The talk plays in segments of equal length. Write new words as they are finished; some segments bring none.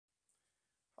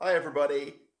Hi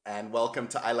everybody, and welcome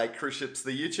to I Like Cruise Ships,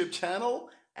 the YouTube channel,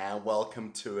 and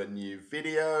welcome to a new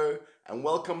video, and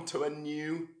welcome to a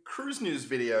new cruise news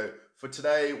video for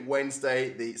today,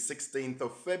 Wednesday, the 16th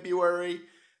of February,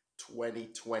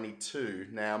 2022.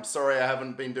 Now, I'm sorry I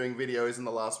haven't been doing videos in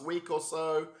the last week or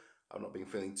so. I've not been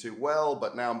feeling too well,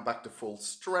 but now I'm back to full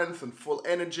strength and full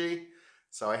energy.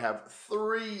 So I have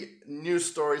three news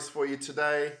stories for you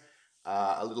today.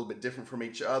 A little bit different from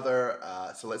each other.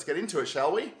 So let's get into it,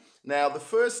 shall we? Now, the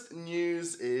first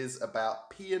news is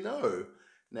about P&O.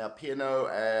 Now, P&O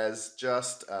has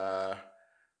just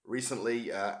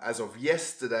recently, as of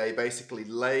yesterday, basically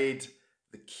laid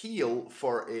the keel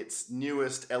for its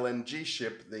newest LNG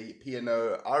ship, the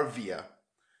P&O Arvia.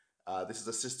 This is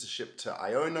a sister ship to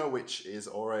Iona, which is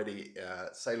already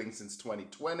sailing since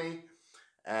 2020.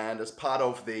 And as part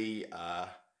of the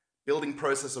building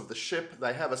process of the ship,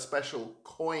 they have a special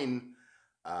coin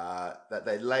that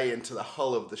they lay into the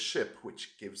hull of the ship,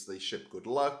 which gives the ship good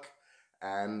luck.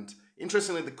 And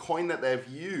interestingly, the coin that they've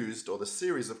used, or the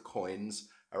series of coins,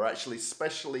 are actually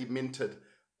specially minted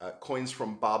coins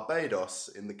from Barbados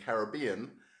in the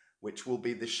Caribbean, which will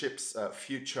be the ship's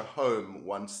future home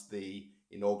once the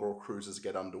inaugural cruises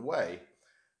get underway.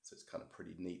 So it's kind of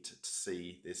pretty neat to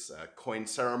see this coin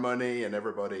ceremony and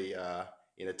everybody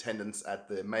in attendance at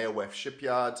the Maerwef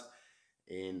shipyard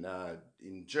in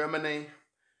Germany.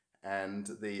 And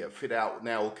the fit out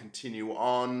now will continue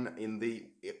on in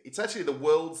it's actually the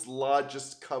world's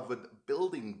largest covered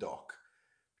building dock,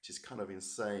 which is kind of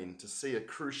insane to see a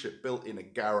cruise ship built in a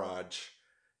garage.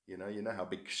 You know how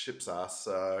big ships are.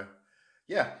 So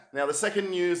yeah. Now the second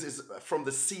news is from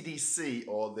the CDC,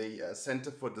 or the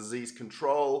Center for Disease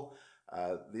Control.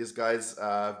 These guys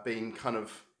have been kind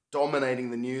of dominating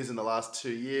the news in the last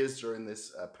 2 years during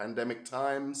this pandemic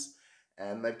times,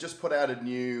 and they've just put out a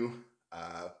new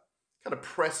kind of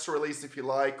press release, if you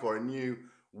like, or a new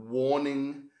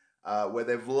warning where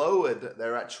they've lowered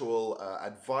their actual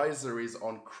advisories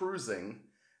on cruising,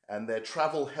 and their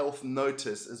travel health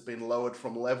notice has been lowered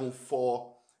from level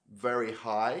 4 very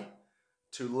high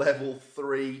to level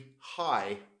 3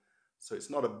 high. So it's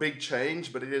not a big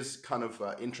change, but it is kind of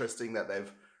interesting that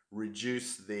they've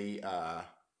reduced the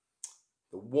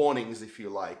warnings, if you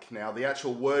like. Now, the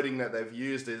actual wording that they've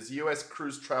used is US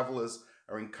cruise travelers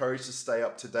are encouraged to stay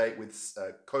up to date with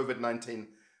COVID-19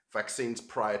 vaccines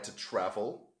prior to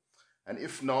travel, and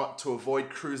if not, to avoid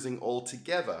cruising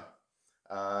altogether.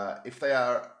 If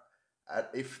the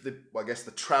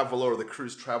traveler or the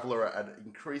cruise traveler are at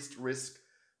increased risk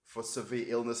for severe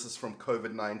illnesses from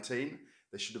COVID-19,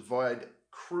 they should avoid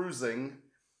cruising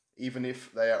even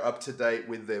if they are up to date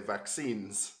with their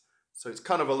vaccines. So it's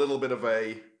kind of a little bit of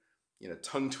a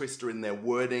tongue twister in their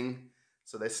wording.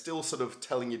 So they're still sort of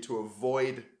telling you to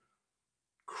avoid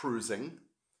cruising,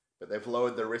 but they've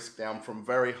lowered the risk down from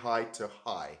very high to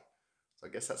high. So I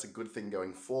guess that's a good thing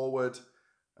going forward.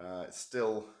 It's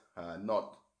still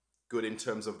not good in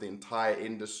terms of the entire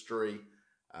industry,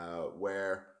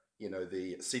 where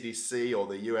the CDC or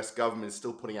the US government is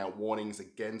still putting out warnings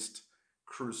against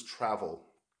cruise travel.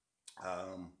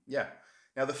 Yeah.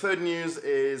 Now, the third news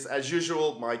is, as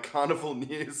usual, my Carnival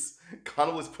news.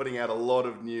 Carnival is putting out a lot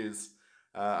of news,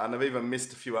 and I've even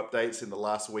missed a few updates in the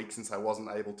last week since I wasn't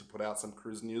able to put out some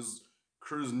cruise newses.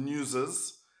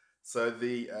 So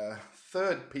the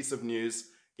third piece of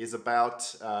news is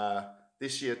about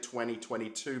this year,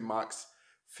 2022, marks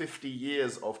 50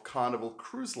 years of Carnival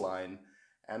Cruise Line,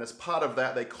 and as part of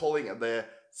that, they're calling it their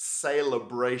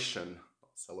Sailabration.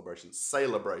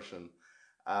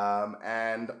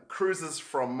 And cruises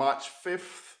from March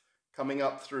 5th coming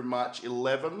up through March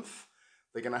 11th.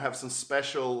 They're going to have some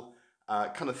special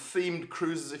kind of themed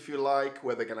cruises, if you like,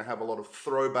 where they're going to have a lot of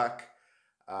throwback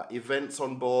events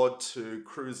on board to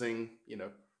cruising,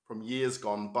 from years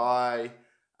gone by.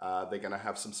 They're going to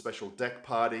have some special deck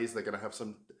parties. They're going to have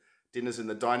some dinners in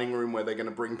the dining room where they're going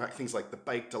to bring back things like the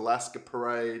Baked Alaska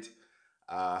Parade.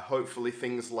 Hopefully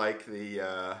things like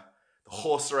the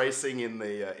horse racing in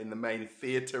the main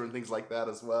theater and things like that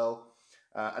as well.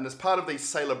 And as part of these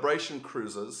Sailabration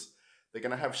cruises, they're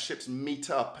going to have ships meet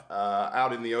up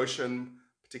out in the ocean,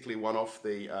 particularly one off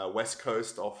the west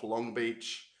coast, off Long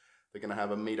Beach. They're going to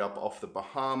have a meet-up off the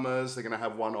Bahamas. They're going to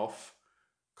have one off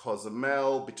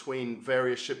Cozumel, between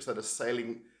various ships that are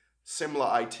sailing similar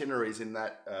itineraries in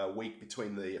that week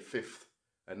between the 5th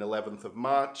and 11th of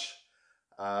March.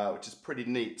 Which is pretty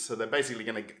neat. So they're basically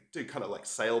going to do kind of like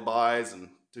sail-bys and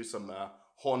do some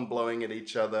horn blowing at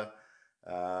each other.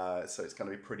 So it's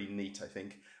going to be pretty neat, I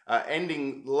think.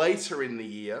 Ending later in the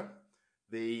year,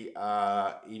 the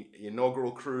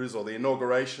inaugural cruise, or the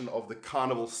inauguration of the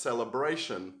Carnival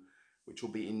Celebration, which will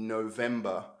be in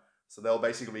November. So they'll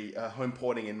basically be home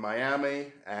porting in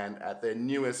Miami and at their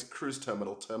newest cruise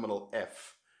terminal, Terminal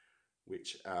F,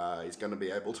 which is going to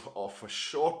be able to offer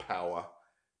shore power,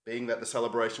 being that the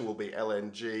Sailabration will be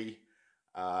LNG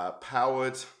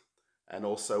powered. And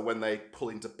also when they pull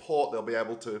into port, they'll be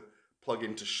able to plug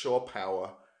into shore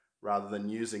power rather than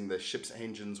using the ship's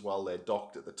engines while they're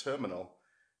docked at the terminal,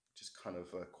 which is kind of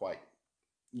quite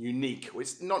unique.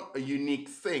 It's not a unique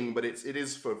thing, but it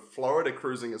is for Florida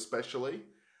cruising especially.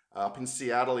 Up in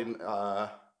Seattle,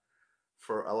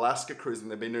 for Alaska cruising,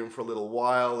 they've been doing for a little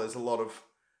while. There's a lot of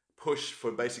push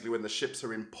for basically when the ships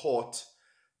are in port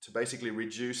to basically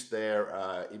reduce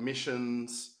their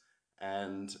emissions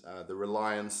and the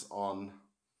reliance on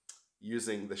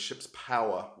using the ship's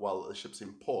power while the ship's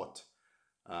in port.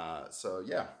 So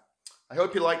yeah, I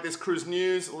hope you like this cruise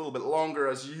news. A little bit longer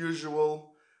as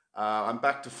usual. I'm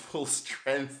back to full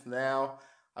strength now.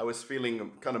 I was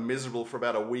feeling kind of miserable for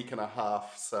about a week and a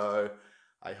half, so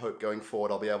I hope going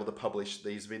forward I'll be able to publish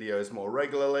these videos more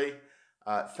regularly.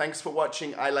 Thanks for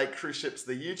watching I Like Cruise Ships,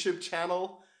 the YouTube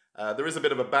channel. There is a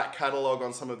bit of a back catalogue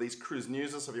on some of these cruise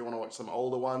news, so if you want to watch some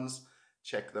older ones,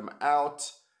 check them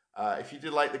out. If you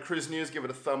did like the cruise news, give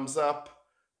it a thumbs up.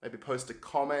 Maybe post a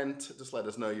comment. Just let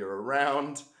us know you're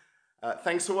around.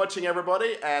 Thanks for watching,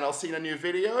 everybody, and I'll see you in a new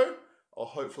video, or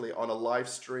hopefully on a live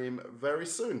stream very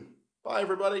soon. Bye,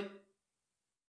 everybody.